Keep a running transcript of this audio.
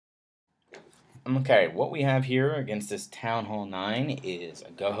Okay, what we have here against this Town Hall 9 is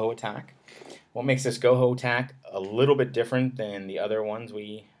a GoHo attack. What makes this GoHo attack a little bit different than the other ones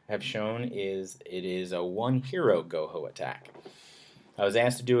we have shown is it is a one hero GoHo attack. I was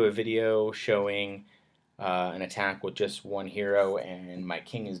asked to do a video showing an attack with just one hero, and my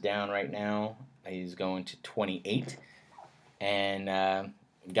king is down right now. He's going to 28, and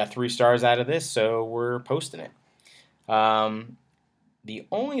got 3 stars out of this, so we're posting it. The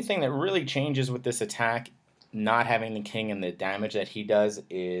only thing that really changes with this attack, not having the king and the damage that he does,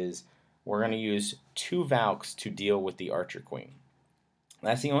 is we're going to use 2 Valks to deal with the Archer Queen.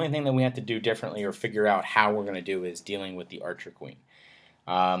 That's the only thing that we have to do differently or figure out how we're going to do is dealing with the Archer Queen.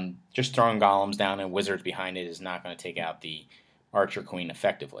 Just throwing golems down and wizards behind it is not going to take out the Archer Queen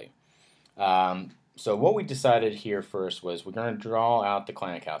effectively. So what we decided here first was we're going to draw out the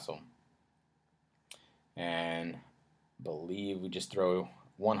clan castle. And believe we just throw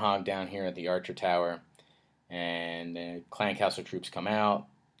 1 hog down here at the archer tower, and the clan castle troops come out.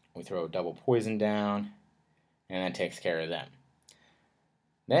 We throw a double poison down, and that takes care of them.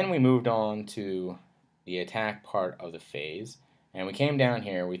 Then we moved on to the attack part of the phase, and we came down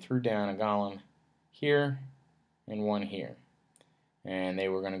here. We threw down a golem here and 1 here, and they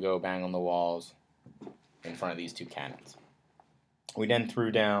were going to go bang on the walls in front of these 2 cannons. We then threw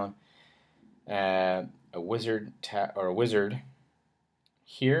down a wizard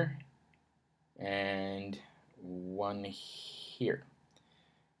here and 1 here,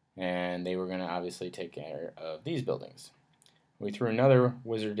 and they were going to obviously take care of these buildings. We threw another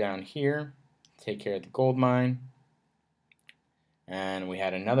wizard down here, take care of the gold mine, and we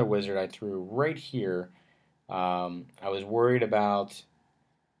had another wizard I threw right here. I was worried about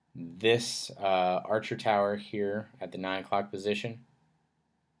this archer tower here at the 9 o'clock position.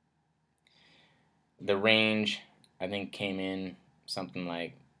 The range, I think, came in something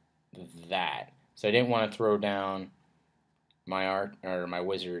like that. So I didn't want to throw down my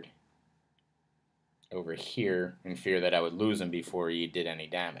wizard over here in fear that I would lose him before he did any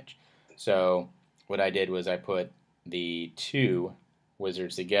damage. So what I did was I put the 2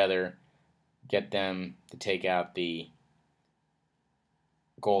 wizards together, get them to take out the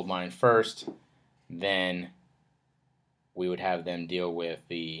gold mine first, then we would have them deal with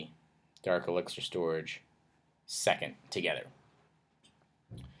the dark elixir storage second together.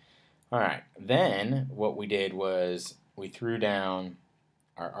 Alright, then what we did was we threw down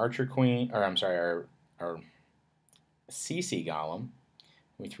our archer queen, or I'm sorry, our CC golem.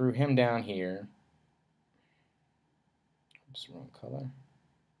 We threw him down here. Oops, wrong color.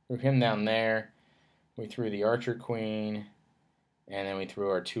 Threw him down there. We threw the archer queen, and then we threw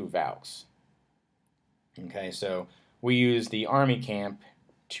our 2 Valks. Okay, so we used the army camp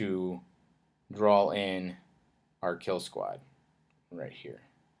to draw in our kill squad right here.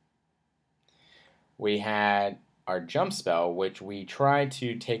 We had our jump spell, which we tried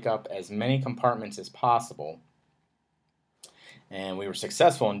to take up as many compartments as possible, and we were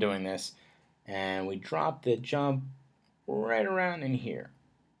successful in doing this, and we dropped the jump right around in here.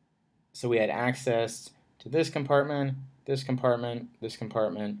 So we had access to this compartment, this compartment, this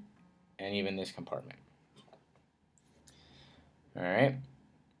compartment, and even this compartment. Alright.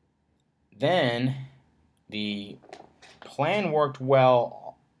 Then the plan worked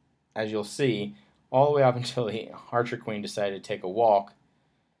well, as you'll see, all the way up until the Archer Queen decided to take a walk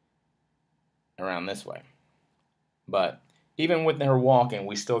around this way. But even with her walking,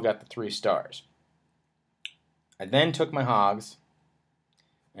 we still got the 3 stars. I then took my hogs,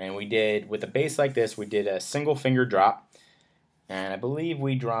 and we did, with a base like this, we did a single finger drop, and I believe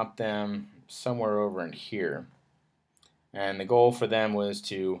we dropped them somewhere over in here. And the goal for them was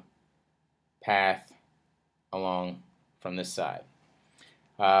to path along from this side.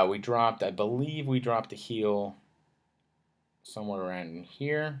 I believe we dropped a heal somewhere around in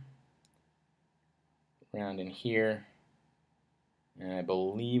here, and I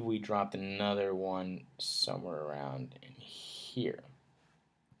believe we dropped another one somewhere around in here.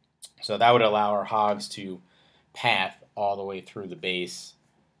 So that would allow our hogs to path all the way through the base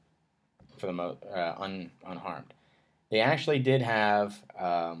for the unharmed. They actually did have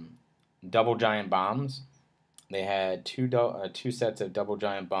double giant bombs. They had two sets of double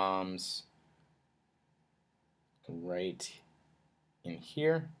giant bombs right in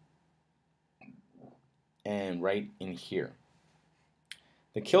here and right in here.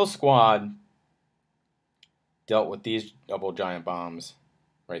 The kill squad dealt with these double giant bombs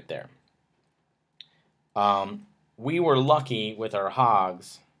right there. We were lucky with our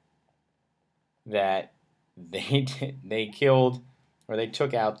hogs that they killed, or they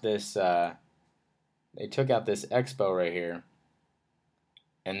took out this expo right here,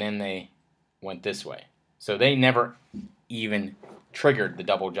 and then they went this way. So they never even triggered the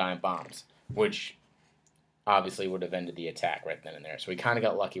double giant bombs, which obviously would have ended the attack right then and there. So we kind of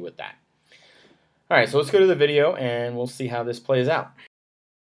got lucky with that. Alright, so let's go to the video and we'll see how this plays out.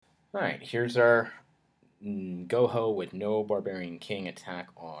 Alright, here's our GoHo with no Barbarian King attack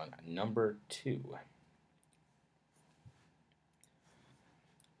on number 2.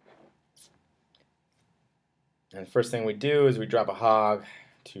 And the first thing we do is we drop a hog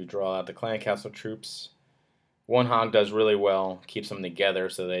to draw out the clan castle troops. One hog does really well, keeps them together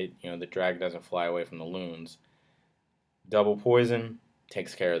so they, the drag doesn't fly away from the loons. Double poison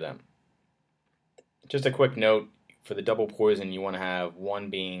takes care of them. Just a quick note, for the double poison you want to have one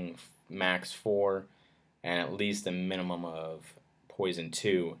being max 4 and at least a minimum of poison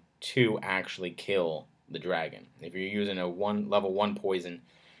 2 to actually kill the dragon. If you're using a level 1 poison,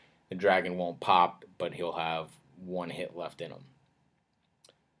 the dragon won't pop, but he'll have 1 hit left in him.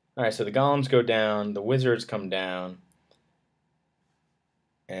 Alright, so the golems go down, the wizards come down,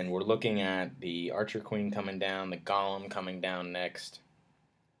 and we're looking at the archer queen coming down, the golem coming down next,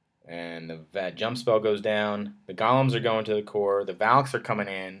 and the jump spell goes down. The golems are going to the core, the Valks are coming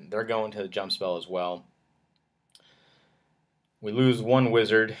in, they're going to the jump spell as well. We lose 1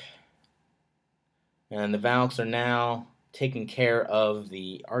 wizard, and the Valks are now taking care of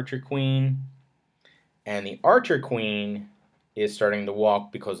the archer queen, and the archer queen is starting to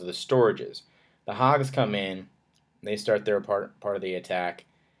walk because of the storages. The hogs come in, they start their part of the attack.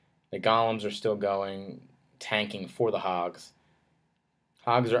 The golems are still going, tanking for the hogs.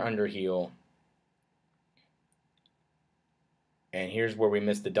 Hogs are under heal. And here's where we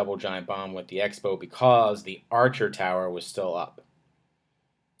missed the double giant bomb with the expo because the archer tower was still up.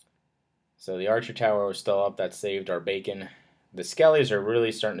 So the archer tower was still up, that saved our bacon. The skellies are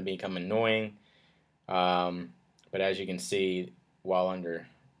really starting to become annoying. But as you can see, while under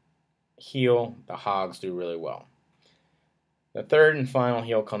heal, the hogs do really well. The third and final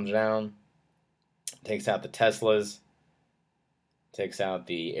heal comes down, takes out the Teslas, takes out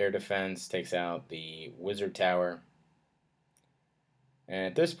the air defense, takes out the wizard tower. And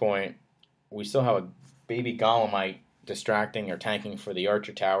at this point, we still have a baby golemite distracting or tanking for the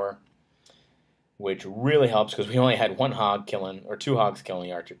archer tower, which really helps because we only had 1 hog killing, or 2 hogs killing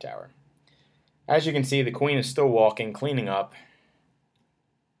the archer tower. As you can see, the queen is still walking, cleaning up,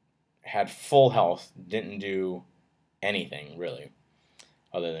 had full health, didn't do anything really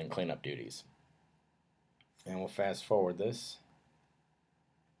other than cleanup duties. And we'll fast forward this.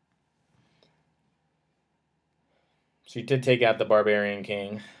 She did take out the Barbarian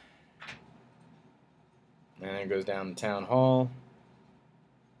King. And it goes down the town hall.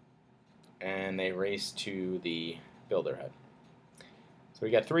 And they race to the builder hut. So we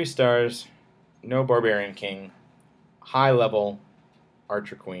got 3 stars, no Barbarian King, high level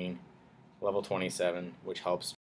Archer Queen, level 27, which helps